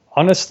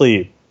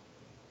honestly,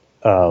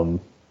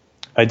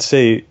 I'd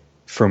say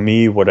for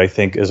me, what I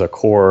think is a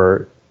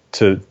core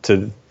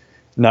to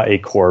not a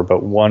core,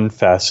 but one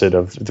facet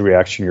of the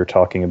reaction you're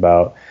talking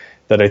about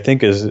that I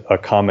think is a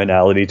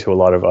commonality to a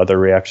lot of other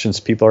reactions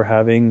people are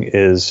having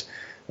is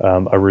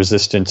a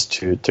resistance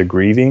to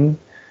grieving.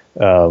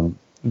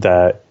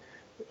 That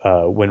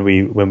when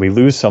we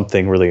lose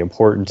something really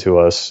important to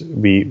us,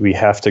 we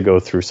have to go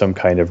through some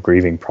kind of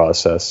grieving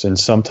process, and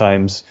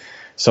sometimes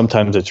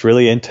it's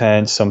really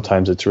intense,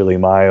 sometimes it's really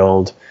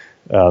mild.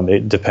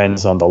 It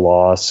depends on the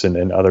loss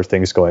and other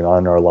things going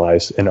on in our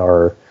lives and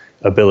our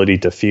ability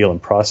to feel and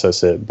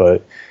process it.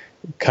 But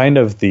kind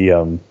of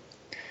the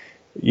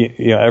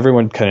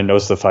everyone kind of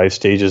knows the 5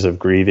 stages of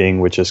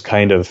grieving, which is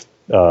kind of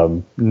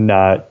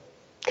not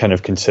kind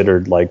of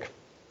considered like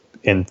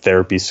in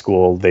therapy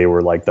school. They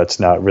were like, that's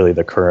not really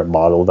the current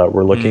model that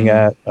we're looking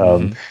at.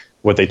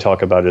 What they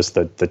talk about is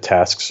the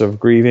tasks of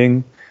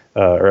grieving,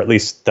 or at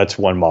least that's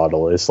one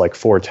model. It's like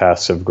 4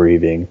 tasks of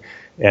grieving.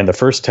 And the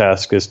first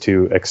task is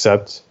to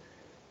accept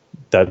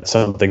that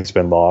something's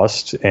been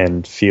lost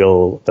and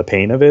feel the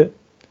pain of it.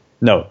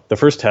 No, the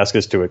first task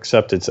is to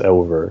accept it's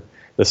over.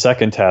 The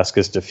second task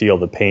is to feel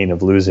the pain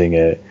of losing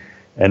it.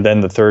 And then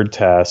the third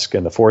task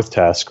and the fourth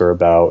task are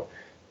about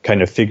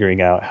kind of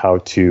figuring out how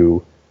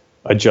to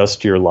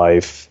adjust your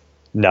life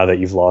now that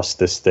you've lost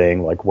this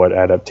thing, like what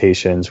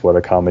adaptations, what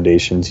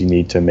accommodations you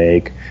need to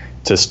make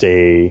to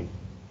stay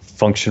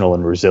functional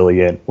and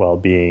resilient while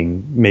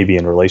being maybe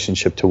in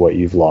relationship to what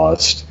you've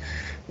lost.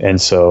 And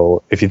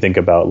so if you think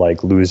about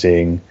like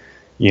losing,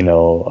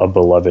 a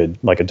beloved,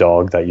 like a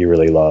dog that you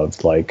really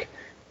loved, like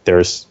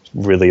there's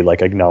really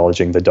like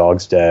acknowledging the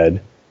dog's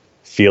dead,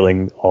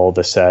 feeling all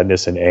the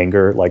sadness and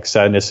anger. Like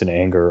sadness and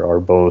anger are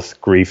both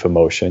grief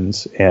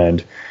emotions.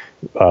 And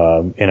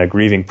in a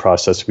grieving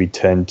process, we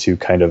tend to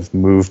kind of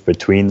move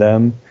between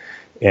them.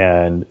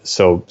 And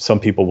so some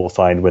people will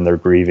find when they're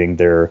grieving,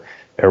 they're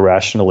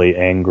irrationally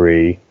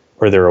angry,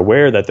 or they're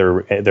aware that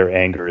their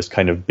anger is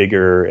kind of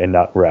bigger and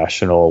not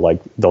rational.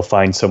 Like they'll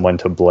find someone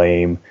to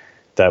blame,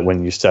 that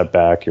when you step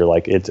back, you're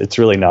like, it's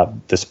really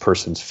not this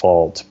person's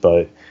fault,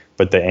 but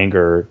the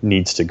anger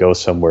needs to go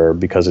somewhere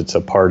because it's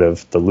a part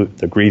of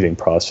the grieving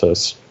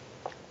process.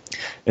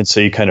 And so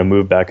you kind of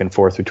move back and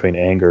forth between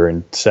anger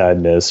and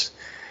sadness.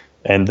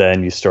 And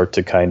then you start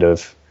to kind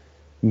of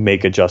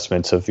make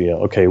adjustments of,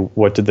 okay,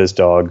 what did this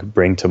dog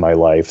bring to my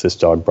life? This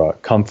dog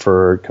brought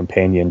comfort,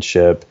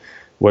 companionship.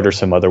 What are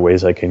some other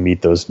ways I can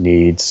meet those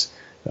needs?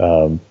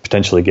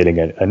 Potentially getting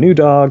a new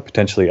dog,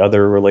 potentially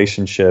other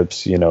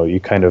relationships. You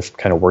kind of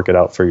work it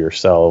out for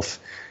yourself,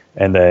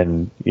 and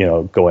then,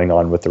 going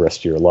on with the rest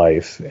of your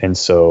life. And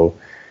so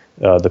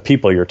the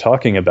people you're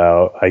talking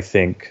about, I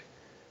think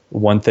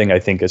one thing I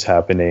think is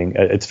happening,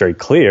 it's very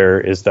clear,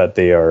 is that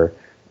they are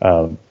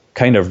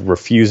kind of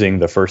refusing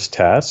the first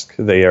task.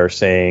 They are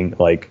saying,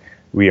 like,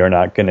 we are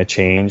not going to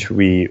change.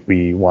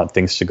 We want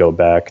things to go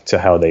back to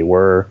how they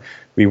were.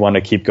 We want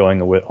to keep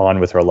going on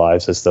with our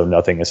lives as though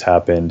nothing has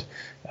happened,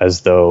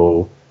 as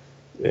though,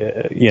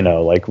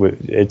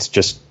 it's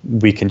just,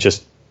 we can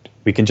just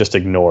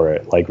ignore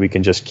it. Like we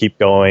can just keep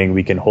going.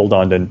 We can hold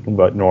on to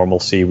what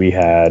normalcy we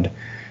had.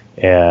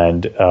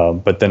 And,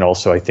 but then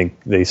also I think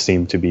they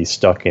seem to be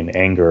stuck in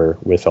anger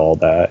with all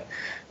that,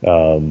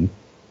 and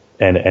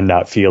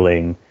not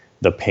feeling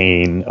the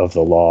pain of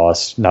the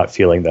loss, not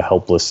feeling the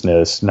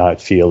helplessness,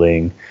 not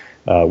feeling,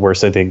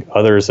 whereas I think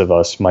others of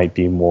us might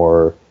be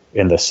more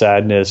in the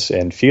sadness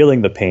and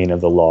feeling the pain of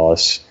the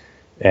loss,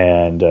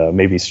 and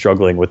maybe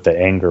struggling with the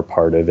anger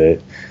part of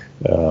it.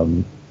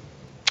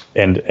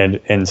 And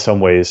in some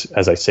ways,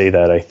 as I say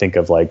that, I think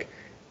of like,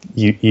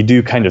 you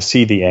do kind of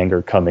see the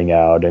anger coming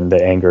out, and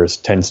the anger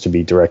tends to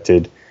be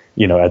directed,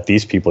 at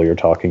these people you're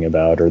talking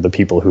about, or the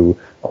people who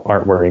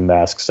aren't wearing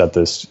masks at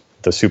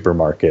the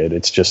supermarket.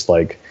 It's just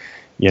like,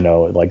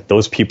 like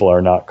those people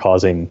are not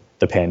causing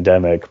the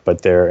pandemic,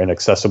 but they're an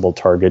accessible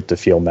target to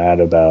feel mad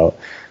about.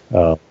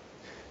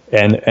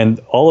 And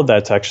all of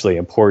that's actually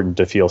important,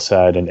 to feel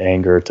sad and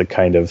anger, to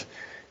kind of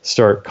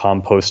start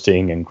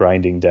composting and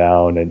grinding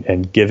down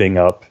and giving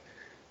up,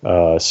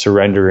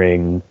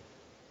 surrendering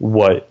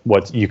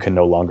what you can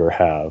no longer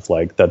have,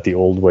 like that the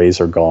old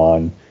ways are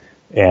gone,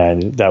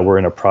 and that we're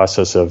in a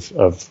process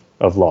of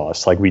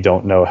loss. Like we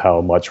don't know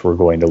how much we're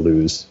going to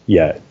lose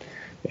yet.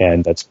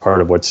 And that's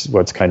part of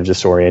what's kind of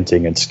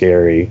disorienting and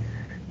scary.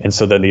 And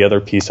so then the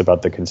other piece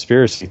about the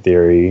conspiracy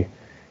theory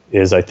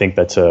is, I think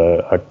that's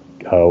a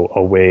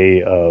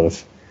way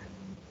of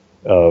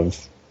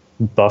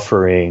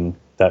buffering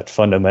that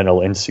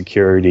fundamental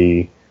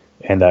insecurity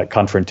and that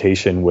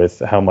confrontation with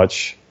how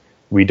much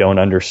we don't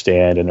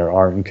understand and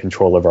aren't in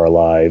control of our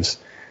lives,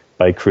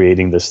 by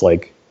creating this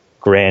like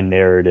grand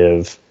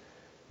narrative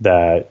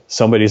that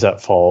somebody's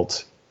at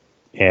fault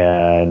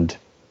and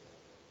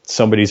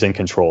somebody's in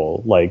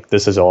control. Like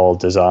this is all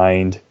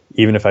designed,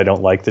 even if I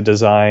don't like the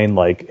design,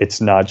 like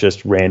it's not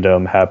just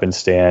random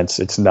happenstance.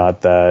 It's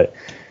not that,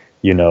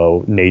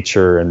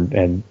 nature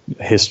and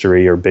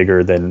history are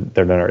bigger than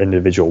our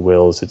individual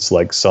wills. It's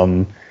like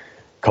some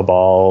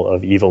cabal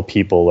of evil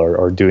people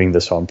are doing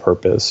this on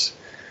purpose.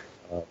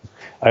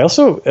 I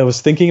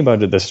was thinking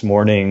about it this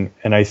morning,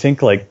 and I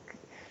think like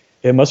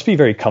it must be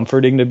very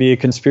comforting to be a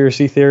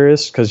conspiracy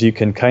theorist, because you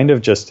can kind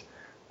of just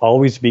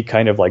always be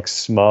kind of like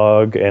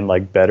smug and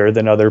like better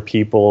than other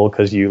people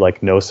because you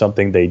like know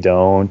something they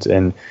don't,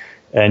 and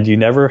you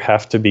never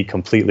have to be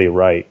completely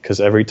right, because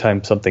every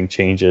time something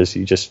changes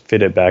you just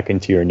fit it back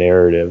into your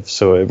narrative.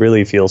 So it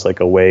really feels like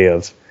a way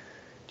of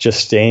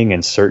just staying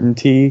in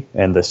certainty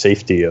and the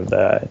safety of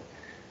that,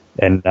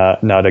 and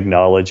not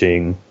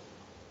acknowledging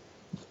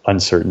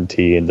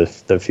uncertainty and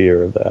the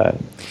fear of that.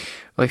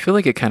 Well, I feel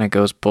like it kind of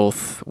goes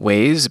both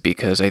ways,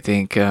 because I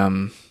think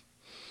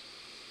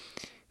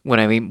what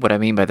I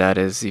mean by that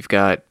is you've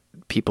got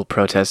people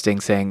protesting,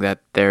 saying that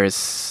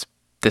this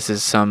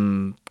is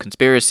some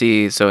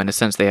conspiracy, so in a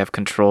sense they have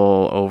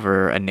control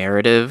over a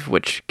narrative,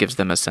 which gives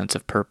them a sense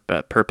of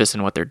purpose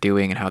in what they're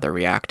doing and how they're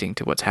reacting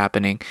to what's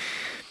happening.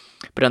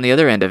 But on the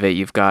other end of it,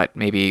 you've got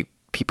maybe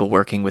people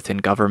working within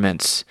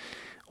governments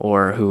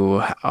or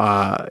who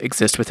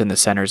exist within the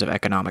centers of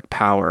economic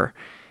power,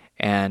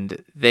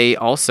 and they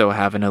also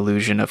have an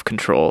illusion of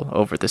control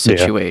over the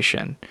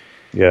situation.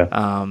 Yeah.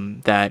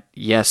 That,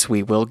 yes,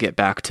 we will get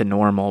back to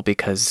normal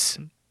because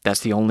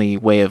that's the only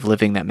way of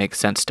living that makes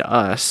sense to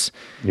us.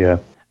 Yeah.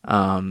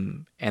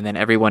 And then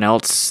everyone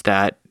else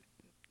that,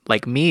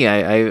 like me,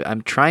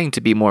 I'm trying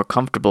to be more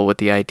comfortable with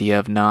the idea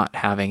of not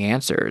having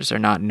answers or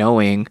not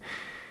knowing,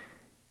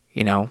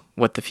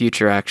 what the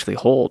future actually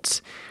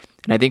holds.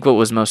 And I think what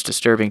was most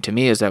disturbing to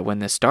me is that when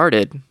this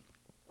started,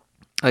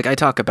 like I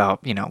talk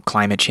about,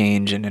 climate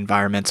change and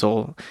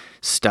environmental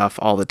stuff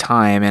all the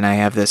time, and I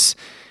have this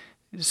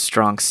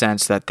strong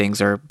sense that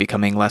things are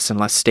becoming less and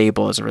less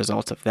stable as a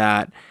result of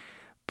that.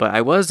 But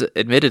I was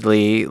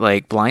admittedly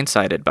like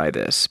blindsided by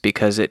this,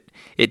 because it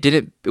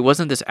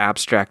wasn't this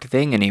abstract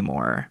thing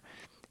anymore.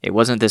 It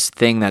wasn't this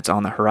thing that's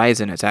on the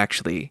horizon. It's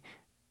actually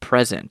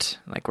present.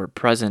 Like we're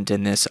present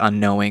in this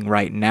unknowing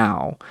right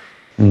now.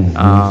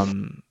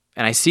 Mm-hmm.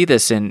 And I see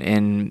this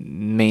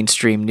in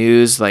mainstream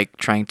news, like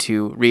trying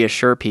to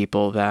reassure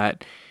people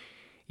that,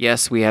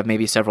 yes, we have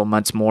maybe several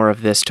months more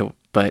of this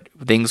but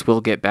things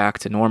will get back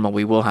to normal.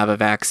 We will have a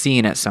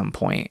vaccine at some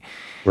point.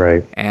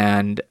 Right.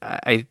 And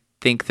I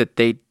think that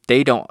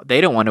they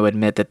don't want to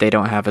admit that they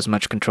don't have as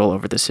much control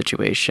over the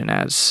situation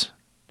as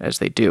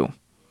they do.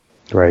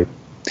 Right.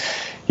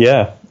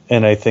 Yeah.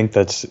 And I think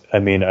I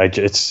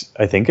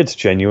think it's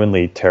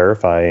genuinely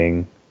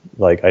terrifying.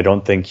 Like, I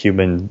don't think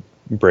human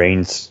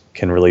brains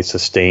can really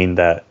sustain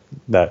that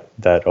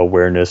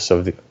awareness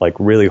of like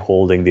really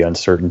holding the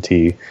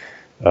uncertainty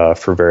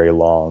for very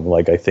long.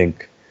 Like, I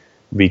think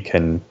we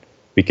can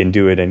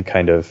do it in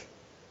kind of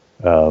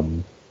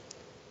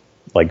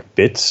like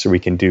bits. We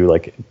can do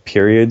like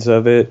periods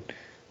of it,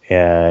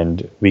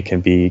 and we can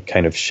be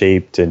kind of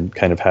shaped and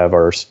kind of have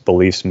our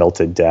beliefs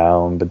melted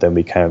down, but then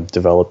we kind of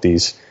develop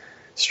these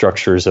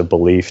structures of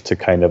belief to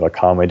kind of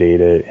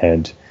accommodate it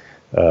and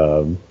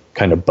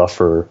kind of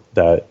buffer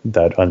that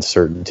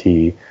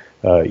uncertainty.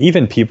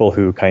 Even people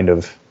who kind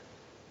of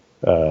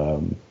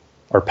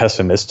are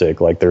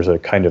pessimistic, like there's a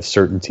kind of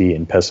certainty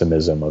in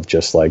pessimism of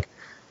just like,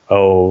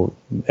 oh,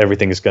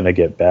 everything's going to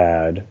get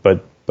bad,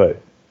 but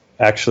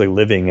actually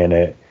living in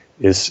it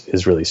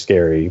is really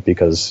scary,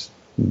 because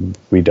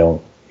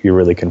you're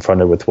really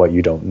confronted with what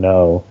you don't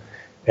know.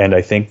 And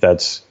I think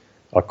that's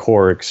a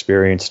core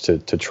experience to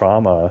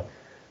trauma,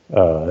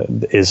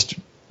 is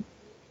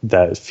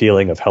that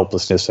feeling of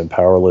helplessness and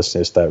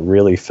powerlessness, that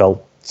really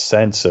felt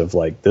sense of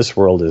like, this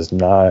world is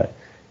not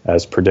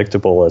as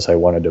predictable as I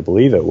wanted to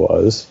believe it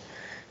was.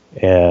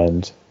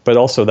 But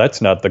also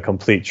that's not the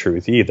complete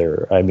truth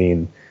either. I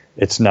mean,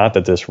 it's not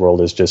that this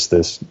world is just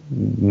this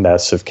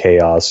mess of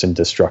chaos and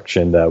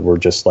destruction, that we're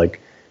just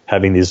like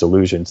having these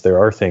illusions. There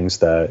are things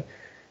there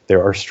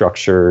are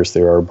structures,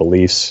 there are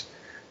beliefs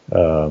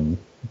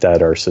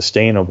that are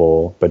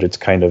sustainable, but it's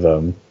kind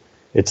of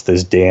it's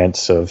this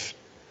dance of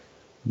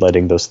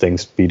letting those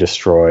things be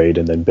destroyed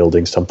and then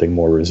building something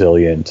more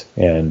resilient.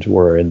 And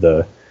we're in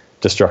the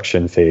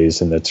destruction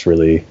phase, and that's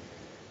really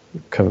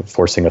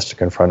forcing us to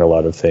confront a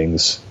lot of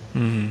things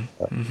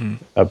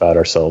about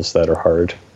ourselves that are hard.